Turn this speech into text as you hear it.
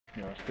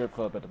You know, strip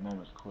club at the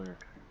moment is clear.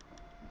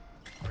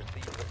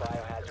 Proceed to the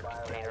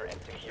biohazard container and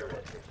secure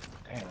it.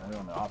 Damn, they're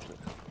on the opposite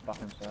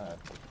fucking side.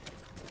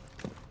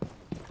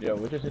 Yeah,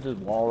 we just hit this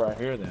wall right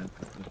here then.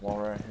 This wall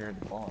right here at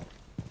the bottom.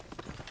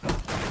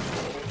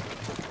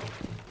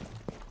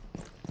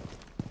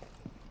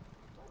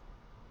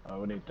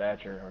 We need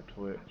Thatcher or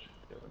Twitch.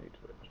 Yeah, we need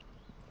Twitch.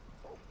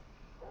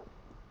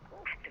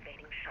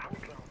 Activating shock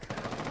drone.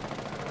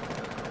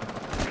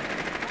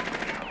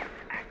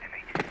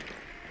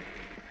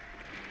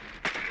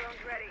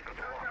 Drones ready.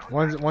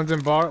 One's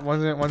in bar,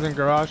 one's in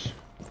garage.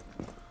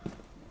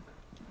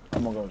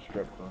 I'm gonna go to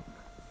strip club.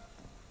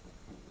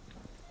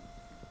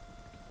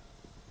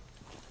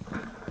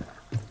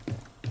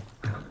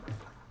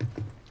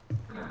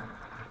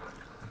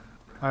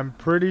 I'm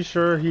pretty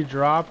sure he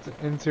dropped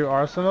into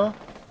Arsenal.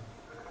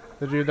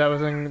 The dude that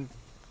was in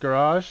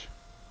garage.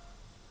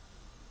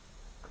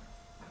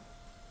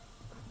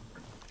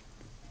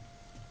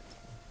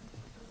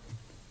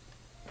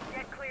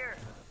 Get clear.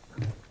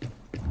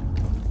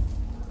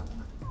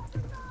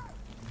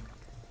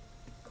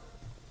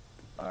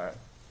 Alright.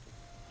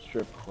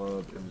 Strip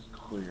club is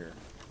clear.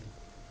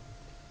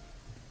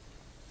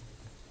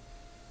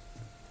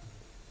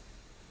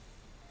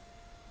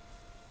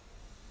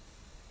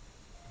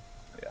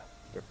 Yeah,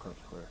 strip club's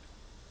clear.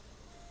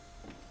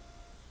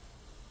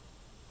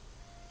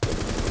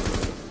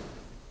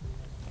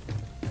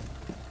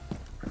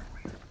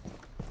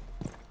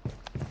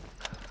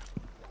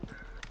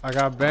 I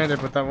got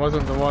banded, but that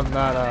wasn't the one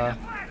that,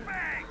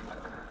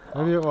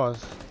 maybe it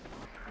was.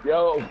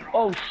 Yo!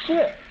 Oh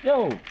shit!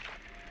 Yo!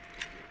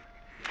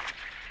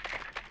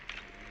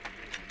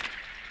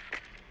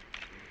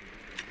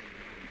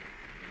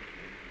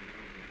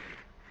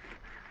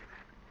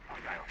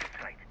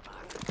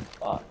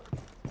 Fuck.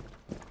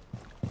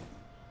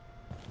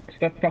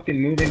 Stuff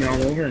fucking moving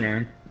all over,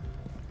 man.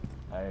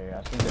 Hey,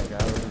 I seen that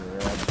guy over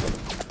there.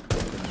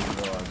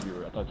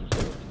 I thought you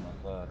said it was to my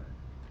side.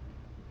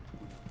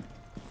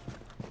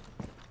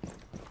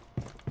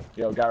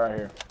 Yo, guy right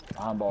here.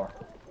 Behind bar.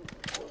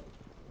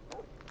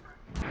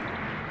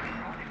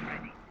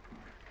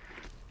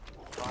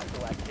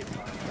 Hostile activity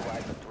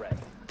neutralize the threat.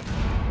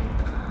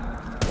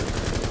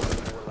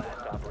 Four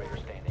last operator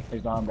standing.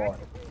 He's behind bar.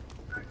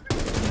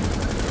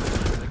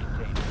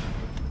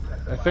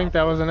 I think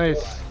that was an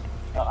ace.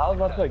 I was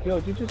about to say,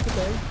 yo, did you just get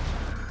the ace?